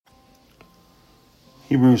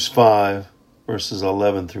Hebrews 5, verses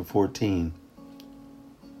 11 through 14.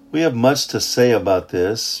 We have much to say about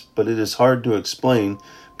this, but it is hard to explain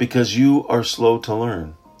because you are slow to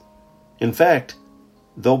learn. In fact,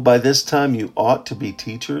 though by this time you ought to be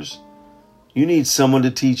teachers, you need someone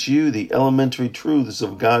to teach you the elementary truths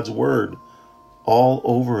of God's Word all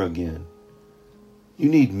over again. You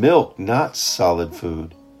need milk, not solid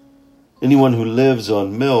food. Anyone who lives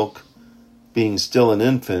on milk, being still an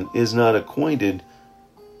infant, is not acquainted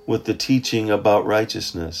with the teaching about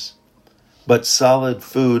righteousness. But solid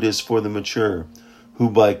food is for the mature, who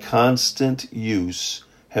by constant use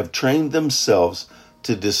have trained themselves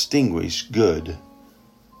to distinguish good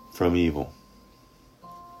from evil.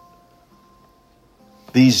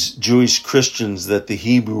 These Jewish Christians that the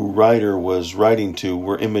Hebrew writer was writing to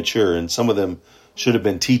were immature, and some of them should have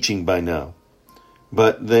been teaching by now.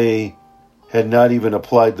 But they had not even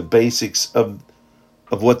applied the basics of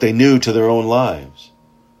what they knew to their own lives.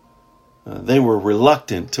 They were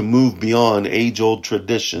reluctant to move beyond age-old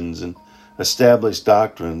traditions and established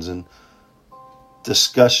doctrines and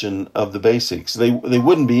discussion of the basics. They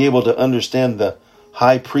wouldn't be able to understand the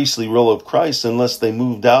high priestly role of Christ unless they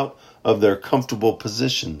moved out of their comfortable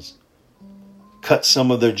positions, cut some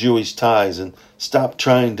of their Jewish ties, and stopped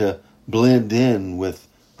trying to blend in with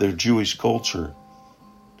their Jewish culture.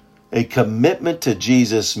 A commitment to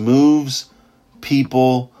Jesus moves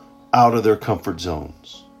people out of their comfort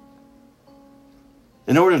zones.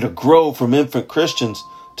 In order to grow from infant Christians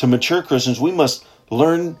to mature Christians, we must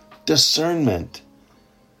learn discernment.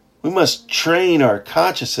 We must train our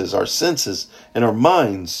consciences, our senses, and our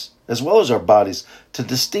minds, as well as our bodies, to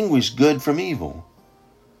distinguish good from evil.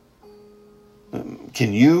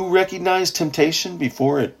 Can you recognize temptation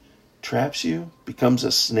before it traps you, becomes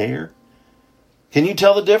a snare? Can you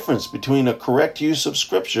tell the difference between a correct use of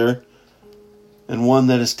Scripture and one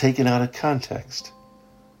that is taken out of context?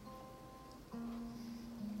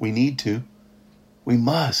 We need to. We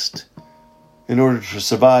must. In order to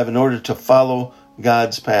survive, in order to follow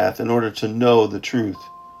God's path, in order to know the truth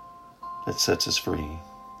that sets us free.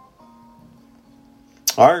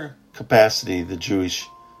 Our capacity, the Jewish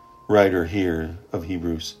writer here of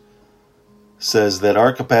Hebrews says that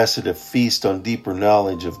our capacity to feast on deeper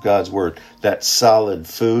knowledge of God's Word, that solid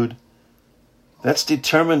food, that's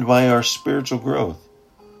determined by our spiritual growth.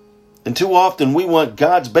 And too often we want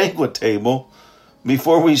God's banquet table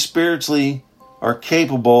before we spiritually are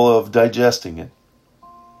capable of digesting it.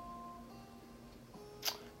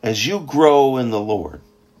 As you grow in the Lord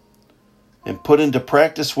and put into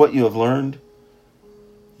practice what you have learned,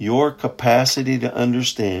 your capacity to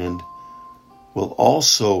understand will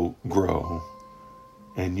also grow,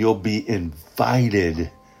 and you'll be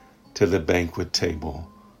invited to the banquet table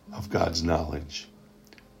of God's knowledge.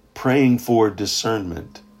 Praying for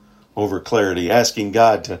discernment over clarity, asking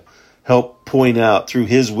God to help point out through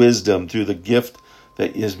His wisdom, through the gift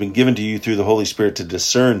that has been given to you through the Holy Spirit, to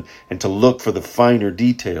discern and to look for the finer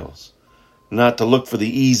details, not to look for the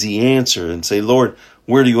easy answer and say, Lord,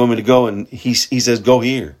 where do you want me to go? And he says, go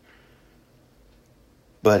here.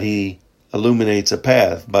 But He illuminates a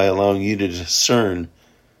path by allowing you to discern,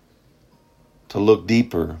 to look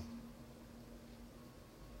deeper,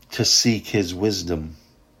 to seek His wisdom.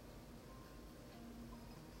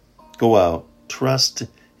 Go out, trust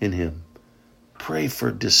in Him. Pray for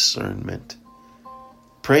discernment.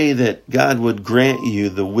 Pray that God would grant you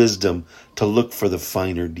the wisdom to look for the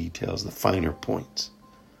finer details, the finer points.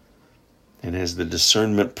 And as the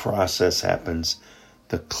discernment process happens,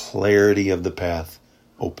 the clarity of the path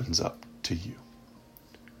opens up to you.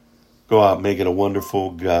 Go out, make it a wonderful,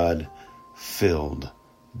 God-filled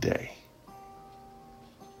day.